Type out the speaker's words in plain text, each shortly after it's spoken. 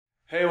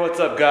Hey, what's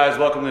up guys?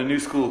 Welcome to New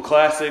School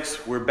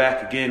Classics. We're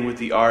back again with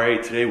the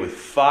R8 today with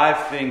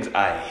 5 things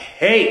I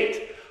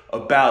hate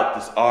about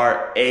this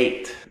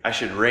R8. I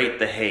should rate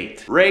the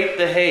hate. Rate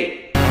the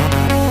hate.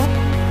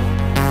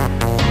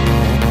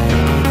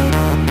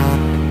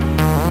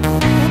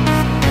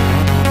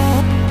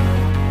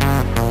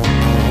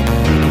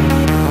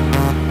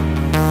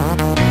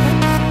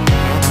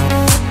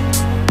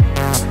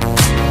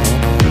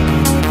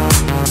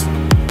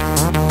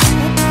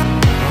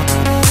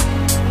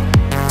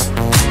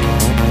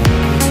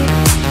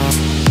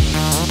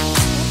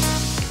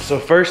 So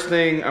first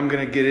thing, I'm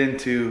gonna get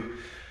into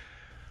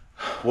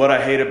what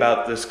I hate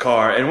about this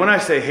car. And when I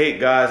say hate,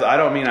 guys, I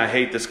don't mean I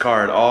hate this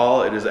car at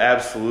all. It is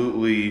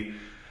absolutely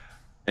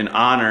an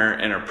honor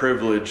and a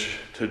privilege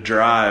to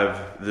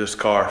drive this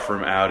car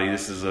from Audi.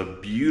 This is a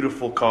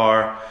beautiful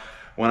car.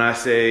 When I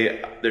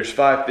say there's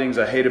 5 things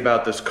I hate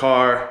about this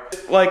car,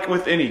 like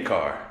with any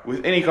car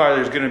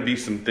there's gonna be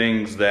some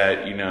things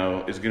that, you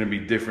know, is gonna be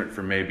different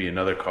from maybe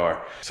another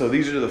car. So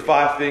these are the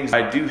 5 things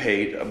I do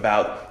hate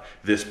about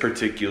this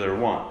particular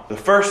one. The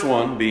first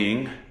one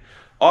being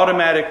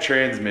automatic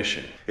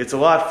transmission. It's a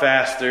lot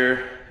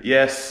faster.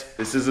 Yes,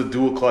 this is a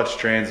dual clutch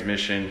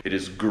transmission. It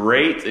is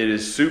great, it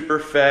is super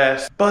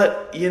fast,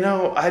 but you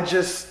know,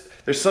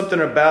 there's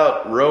something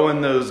about rowing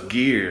those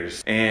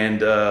gears and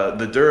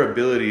the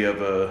durability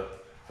of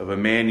a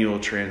manual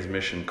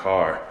transmission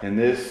car. And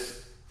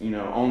this, you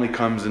know, only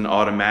comes in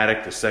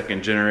automatic. The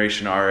second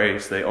generation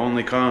R8s, they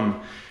only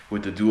come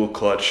with the dual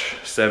clutch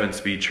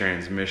 7-speed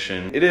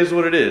transmission. It is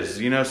what it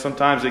is. You know,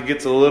 sometimes it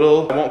gets a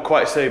little, I won't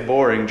quite say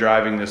boring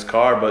driving this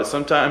car, but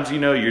sometimes, you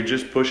know, you're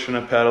just pushing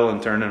a pedal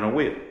and turning a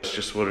wheel. It's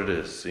just what it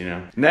is, you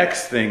know.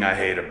 Next thing I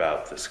hate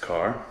about this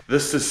car, the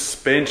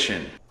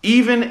suspension.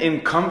 Even in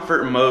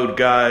comfort mode,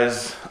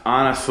 guys,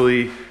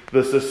 honestly,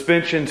 the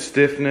suspension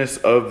stiffness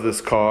of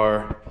this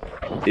car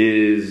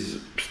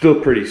is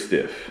still pretty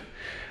stiff.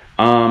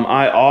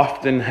 I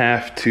often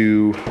have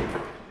to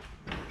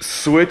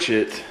switch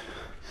it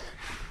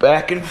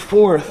back and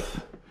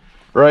forth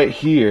right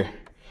here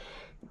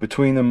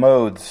between the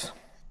modes.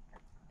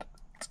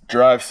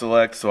 Drive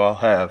select, so I'll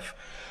have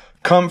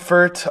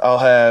comfort, I'll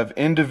have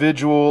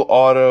individual,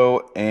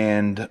 auto,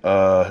 and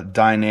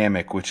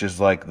dynamic, which is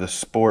like the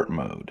sport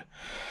mode.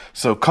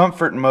 So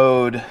comfort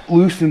mode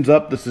loosens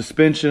up the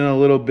suspension a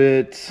little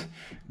bit,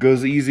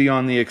 goes easy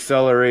on the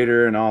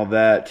accelerator and all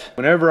that.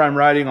 Whenever I'm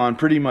riding on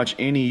pretty much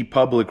any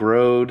public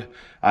road,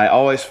 I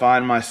always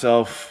find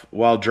myself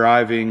while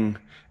driving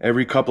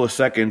every couple of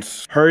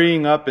seconds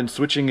hurrying up and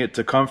switching it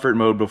to comfort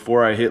mode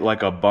before I hit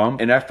like a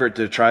bump, in effort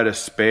to try to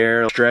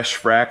spare stress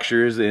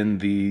fractures in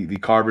the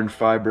carbon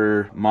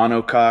fiber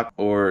monocoque,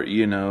 or,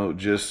 you know,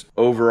 just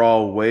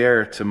overall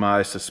wear to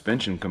my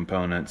suspension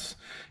components.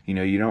 You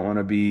know, you don't want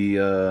to be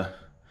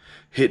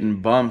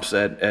hitting bumps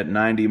at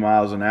 90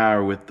 miles an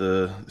hour with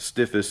the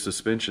stiffest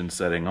suspension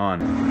setting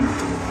on.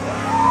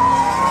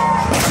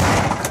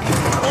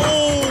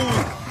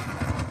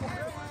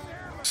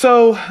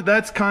 So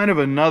that's kind of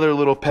another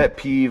little pet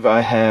peeve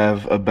I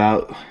have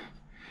about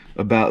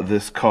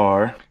this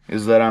car,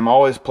 is that I'm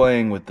always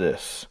playing with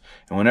this.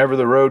 And whenever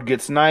the road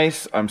gets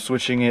nice, I'm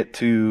switching it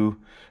to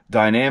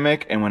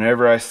dynamic, and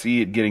whenever I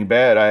see it getting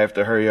bad, I have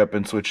to hurry up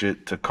and switch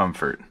it to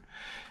comfort.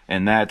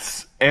 And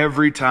that's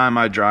every time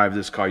I drive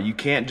this car. You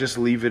can't just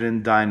leave it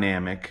in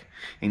dynamic,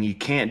 and you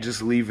can't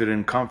just leave it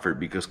in comfort,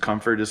 because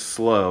comfort is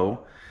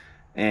slow.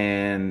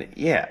 And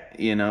yeah,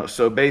 you know,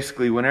 so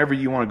basically whenever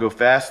you want to go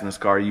fast in this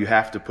car, you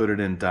have to put it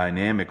in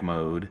dynamic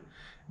mode,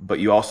 but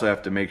you also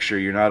have to make sure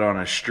you're not on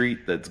a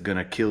street that's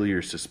gonna kill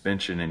your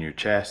suspension and your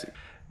chassis.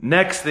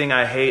 Next thing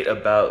I hate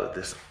about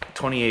this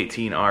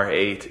 2018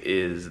 R8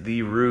 is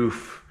the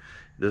roof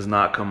does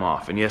not come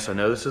off. And yes, I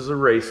know this is a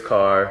race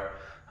car.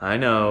 I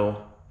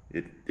know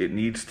it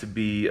needs to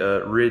be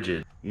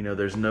rigid. You know,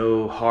 there's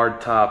no hard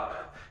top.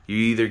 You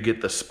either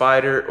get the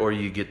Spider or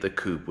you get the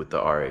coupe with the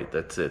R8.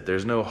 That's it.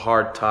 There's no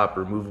hard top,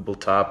 removable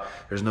top.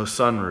 There's no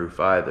sunroof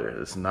either.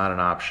 It's not an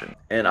option.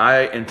 And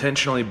I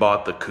intentionally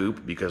bought the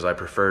coupe because I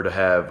prefer to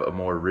have a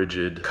more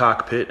rigid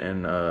cockpit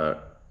in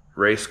a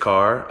race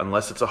car,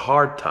 unless it's a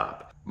hard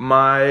top.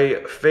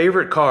 My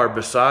favorite car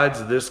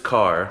besides this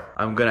car,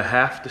 I'm gonna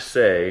have to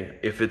say,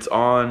 if it's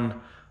on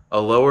a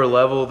lower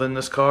level than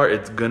this car,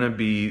 it's gonna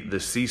be the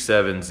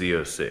C7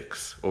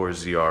 Z06 or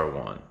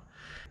ZR1.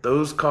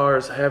 Those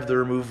cars have the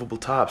removable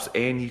tops,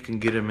 and you can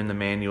get them in the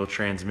manual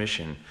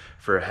transmission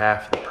for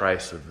half the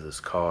price of this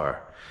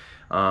car.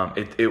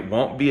 It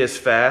won't be as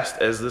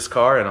fast as this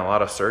car in a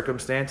lot of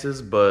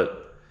circumstances,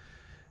 but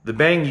the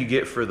bang you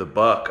get for the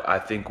buck, I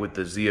think, with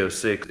the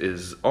Z06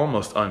 is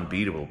almost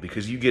unbeatable,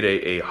 because you get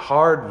a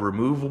hard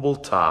removable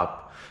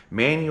top,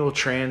 manual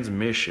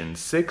transmission,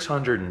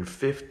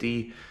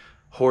 650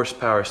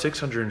 horsepower,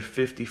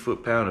 650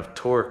 foot-pound of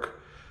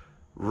torque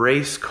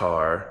race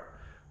car,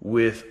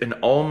 with an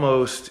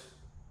almost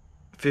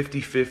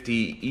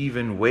 50-50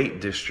 even weight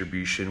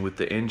distribution with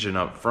the engine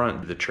up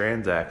front, the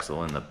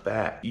transaxle in the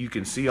back. You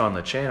can see on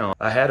the channel,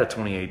 I had a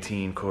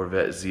 2018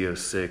 Corvette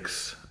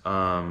Z06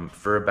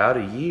 for about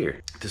a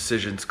year.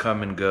 Decisions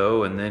come and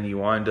go, and then you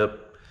wind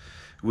up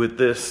with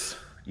this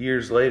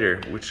years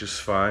later, which is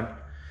fine.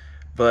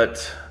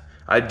 But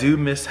I do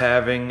miss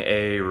having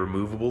a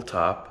removable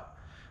top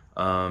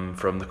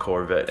from the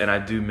Corvette, and I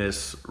do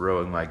miss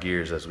rowing my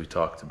gears, as we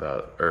talked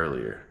about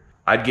earlier.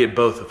 I'd get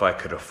both if I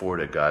could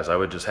afford it, guys. I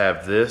would just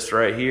have this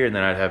right here, and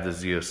then I'd have the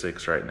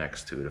Z06 right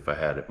next to it if I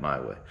had it my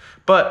way.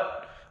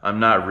 But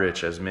I'm not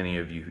rich, as many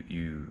of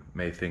you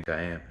may think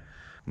I am.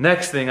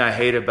 Next thing I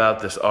hate about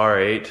this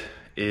R8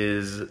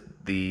 is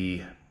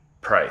the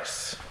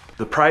price.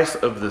 The price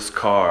of this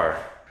car.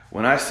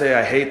 When I say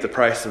I hate the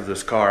price of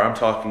this car, I'm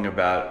talking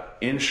about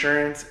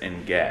insurance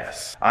and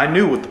gas. I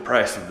knew what the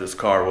price of this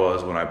car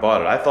was when I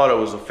bought it. I thought it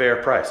was a fair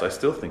price. I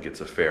still think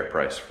it's a fair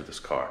price for this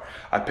car.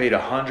 I paid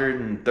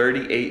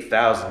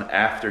 $138,000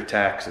 after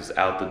taxes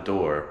out the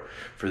door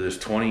for this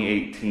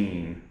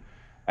 2018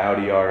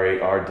 Audi R8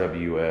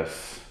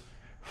 RWS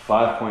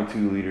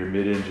 5.2 liter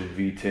mid-engine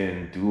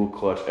V10 dual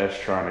clutch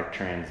S-tronic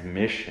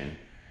transmission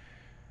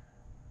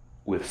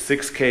with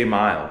 6K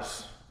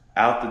miles.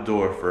 Out the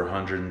door for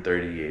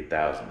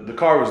 $138,000. The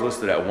car was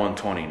listed at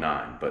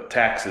 $129,000, but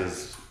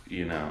taxes,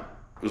 you know,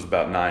 it was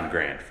about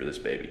 $9,000 for this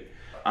baby.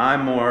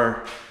 I'm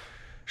more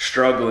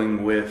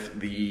struggling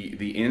with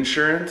the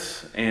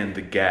insurance and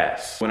the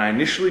gas. When I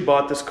initially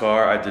bought this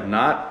car, I did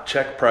not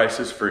check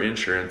prices for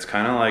insurance,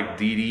 kind of like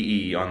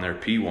DDE on their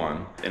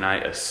P1, and I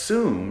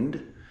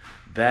assumed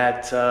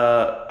that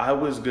I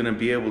was gonna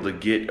be able to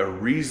get a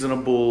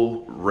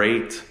reasonable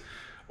rate,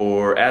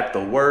 or at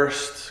the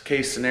worst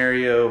case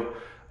scenario,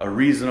 a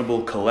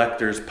reasonable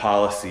collector's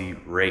policy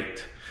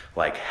rate,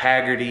 like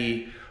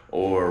Haggerty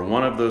or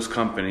one of those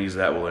companies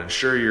that will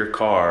insure your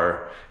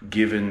car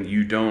given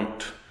you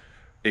don't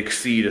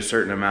exceed a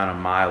certain amount of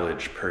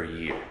mileage per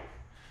year.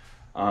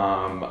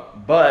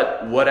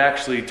 But what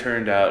actually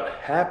turned out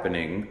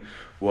happening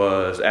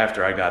was,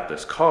 after I got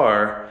this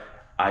car,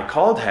 I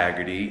called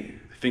Haggerty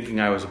thinking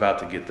I was about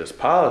to get this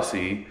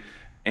policy,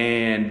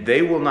 and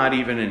they will not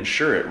even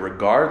insure it,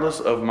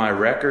 regardless of my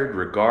record,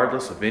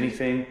 regardless of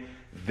anything.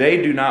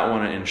 They do not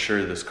want to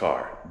insure this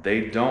car.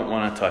 They don't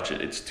want to touch it.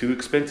 It's too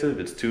expensive.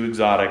 It's too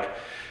exotic.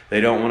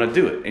 They don't want to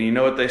do it. And you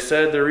know what they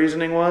said their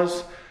reasoning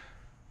was?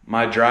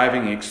 My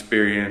driving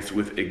experience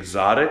with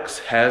exotics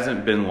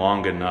hasn't been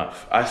long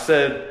enough. I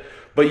said,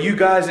 but you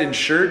guys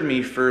insured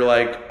me for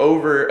like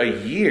over a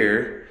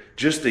year,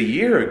 just a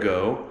year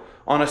ago,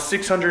 on a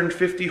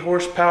 650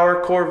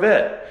 horsepower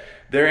Corvette.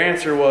 Their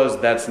answer was,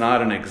 that's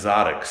not an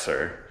exotic,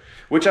 sir.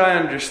 Which I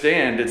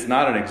understand, it's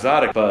not an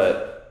exotic,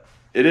 but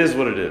it is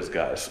what it is,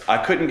 guys. I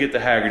couldn't get the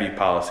Haggerty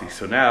policy,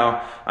 so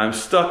now I'm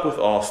stuck with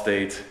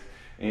Allstate,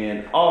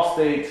 and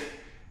Allstate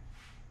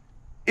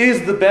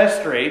is the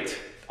best rate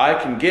I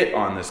can get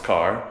on this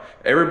car.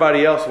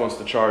 Everybody else wants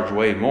to charge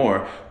way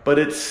more, but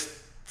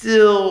it's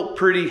still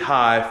pretty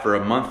high for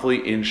a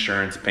monthly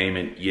insurance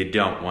payment you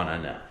don't want to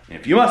know. And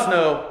if you must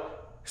know,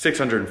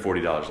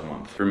 $640 a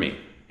month for me,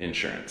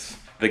 insurance.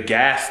 The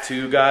gas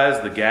too,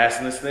 guys, the gas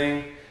in this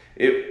thing,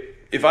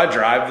 if I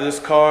drive this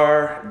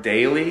car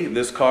daily,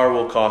 this car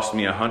will cost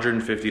me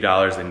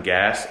 $150 in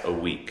gas a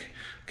week,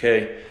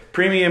 okay?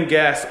 Premium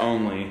gas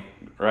only,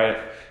 right?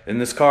 And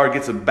this car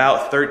gets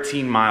about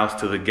 13 miles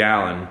to the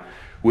gallon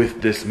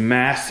with this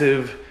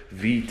massive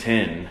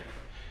V10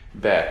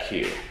 back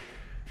here.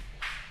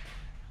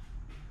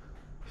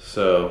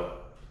 So,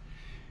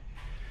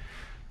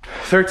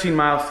 13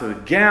 miles to the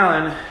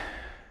gallon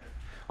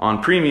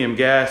on premium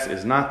gas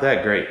is not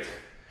that great.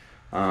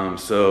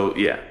 So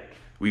yeah.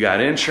 We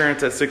got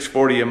insurance at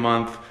 $640 a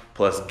month,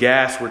 plus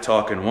gas, we're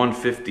talking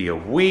 $150 a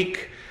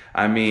week.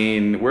 I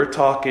mean, we're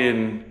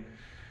talking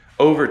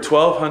over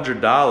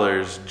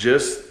 $1,200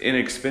 just in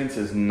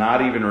expenses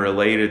not even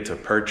related to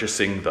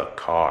purchasing the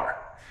car.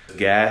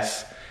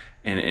 Gas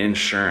and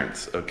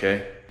insurance,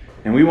 okay?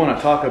 And we want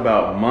to talk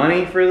about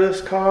money for this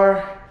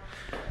car?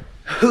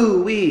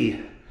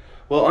 Hoo-wee!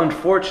 Well,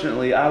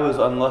 unfortunately, I was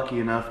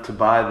unlucky enough to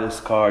buy this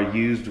car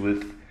used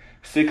with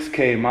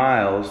 6K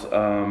miles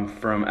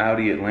from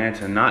Audi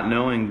Atlanta, not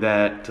knowing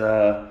that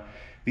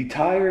the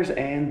tires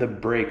and the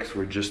brakes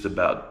were just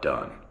about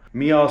done.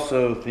 Me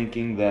also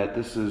thinking that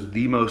this is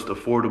the most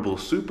affordable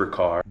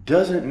supercar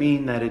doesn't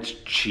mean that it's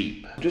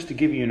cheap. Just to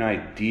give you an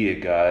idea,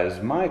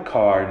 guys, my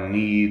car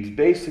needs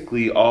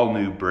basically all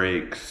new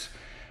brakes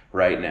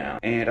right now.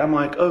 And I'm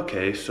like,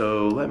 okay,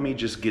 so let me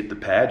just get the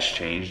pads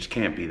changed.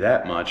 Can't be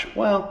that much.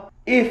 Well,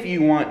 if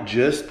you want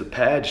just the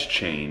pads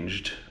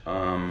changed,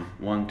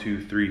 1,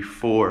 2, 3,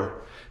 4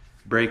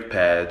 brake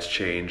pads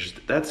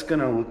changed, that's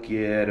gonna look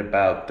at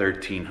about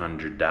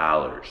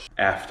 $1,300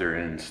 after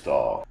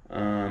install.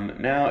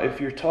 Now, if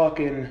you're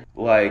talking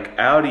like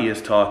Audi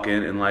is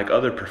talking and like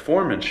other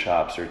performance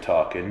shops are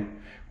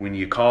talking, when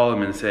you call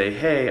them and say,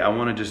 hey, I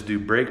wanna just do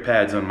brake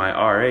pads on my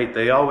R8,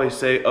 they always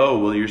say, oh,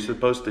 well, you're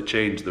supposed to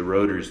change the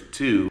rotors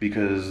too,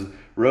 because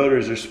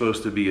rotors are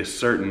supposed to be a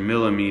certain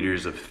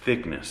millimeters of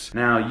thickness.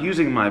 Now,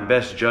 using my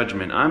best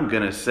judgment, I'm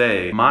gonna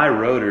say my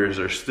rotors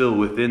are still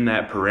within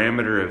that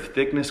parameter of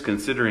thickness,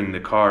 considering the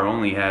car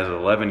only has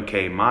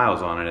 11K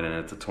miles on it and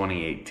it's a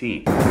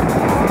 2018.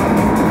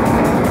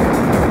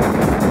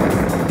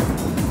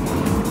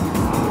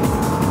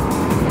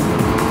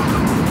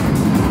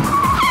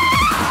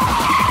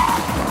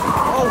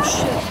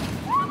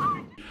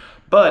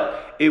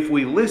 But if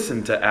we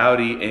listen to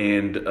Audi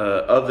and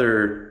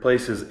other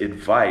places'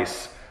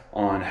 advice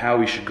on how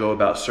we should go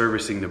about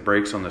servicing the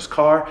brakes on this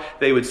car,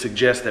 they would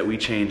suggest that we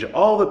change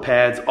all the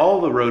pads,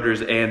 all the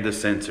rotors, and the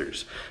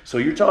sensors. So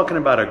you're talking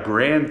about a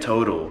grand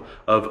total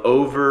of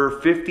over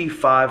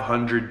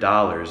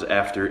 $5,500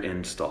 after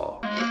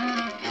install.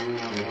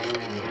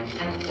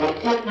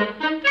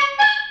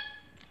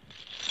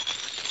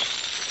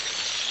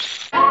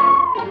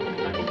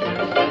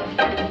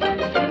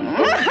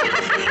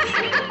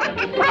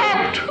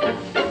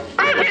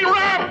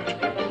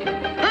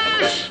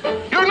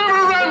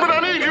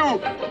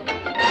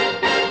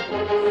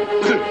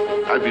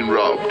 I've been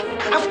robbed.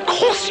 Of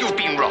course you've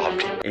been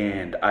robbed.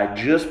 And I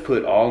just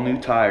put all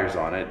new tires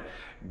on it.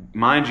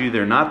 Mind you,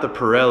 they're not the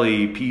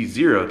Pirelli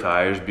P0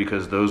 tires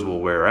because those will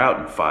wear out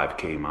in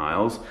 5K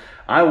miles.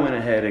 I went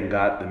ahead and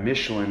got the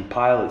Michelin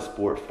Pilot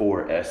Sport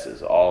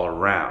 4S's all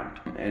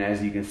around. And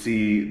as you can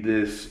see,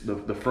 the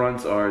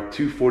fronts are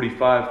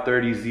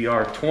 245/30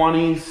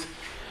 ZR20s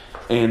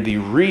and the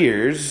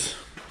rears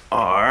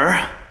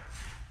are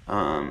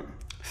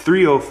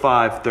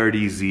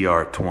 305/30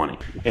 ZR20.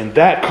 And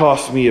that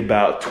cost me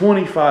about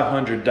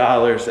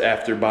 $2,500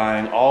 after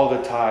buying all the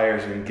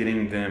tires and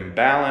getting them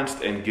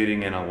balanced and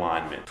getting in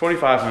alignment.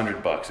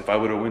 2,500 bucks. If I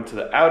would have went to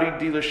the Audi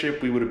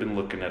dealership, we would have been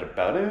looking at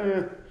about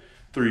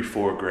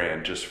 $3-4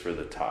 grand just for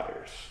the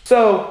tires.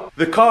 So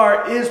the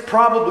car is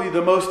probably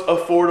the most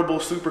affordable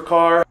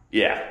supercar.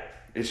 Yeah,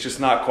 it's just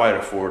not quite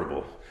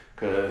affordable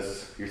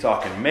because you're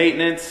talking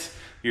maintenance,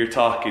 you're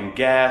talking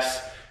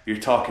gas, you're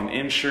talking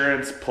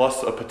insurance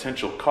plus a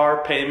potential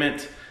car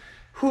payment.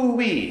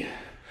 Hoo-wee.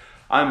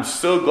 I'm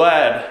so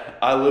glad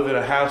I live in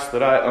a house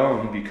that I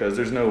own because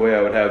there's no way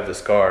I would have this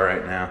car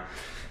right now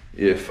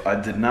if I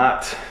did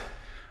not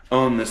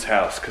own this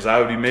house, because I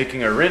would be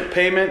making a rent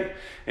payment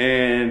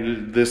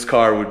and this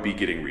car would be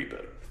getting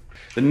repoed.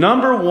 The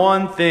number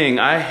one thing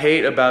I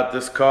hate about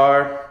this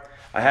car,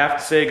 I have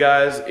to say,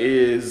 guys,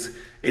 is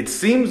it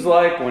seems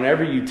like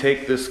whenever you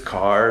take this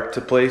car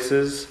to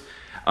places,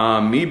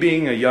 me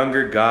being a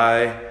younger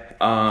guy,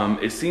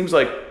 it seems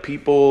like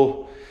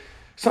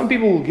some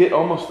people will get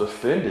almost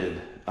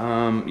offended,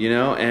 you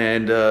know,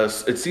 and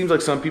it seems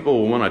like some people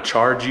will want to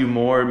charge you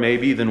more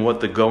maybe than what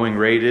the going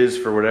rate is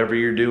for whatever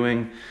you're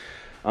doing.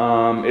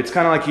 It's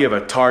kind of like you have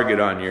a target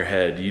on your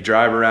head. You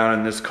drive around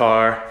in this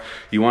car,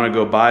 you want to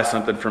go buy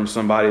something from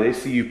somebody, they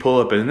see you pull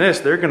up in this,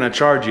 they're going to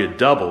charge you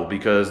double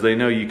because they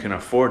know you can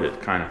afford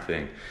it, kind of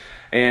thing.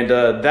 And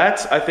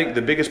that's, I think,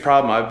 the biggest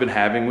problem I've been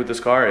having with this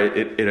car.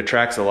 It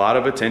attracts a lot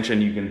of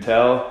attention. You can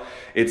tell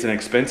it's an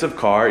expensive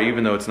car,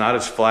 even though it's not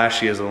as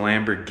flashy as a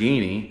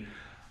Lamborghini.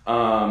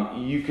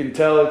 You can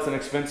tell it's an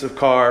expensive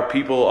car.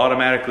 People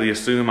automatically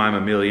assume I'm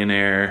a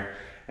millionaire,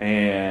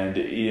 and,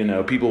 you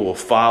know, people will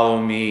follow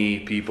me.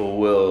 People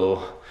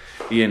will,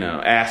 you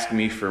know, ask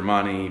me for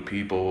money.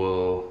 People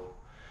will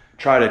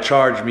try to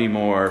charge me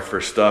more for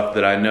stuff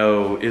that I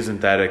know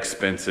isn't that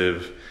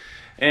expensive.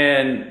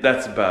 And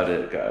that's about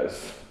it,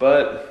 guys.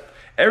 But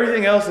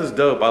everything else is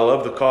dope. I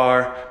love the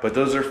car, but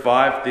those are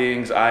 5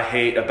 things I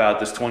hate about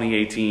this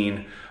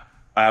 2018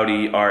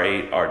 Audi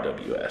R8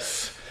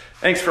 RWS.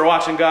 Thanks for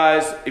watching,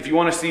 guys. If you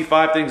want to see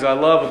 5 things I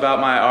love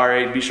about my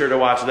R8, be sure to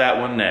watch that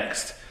one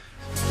next.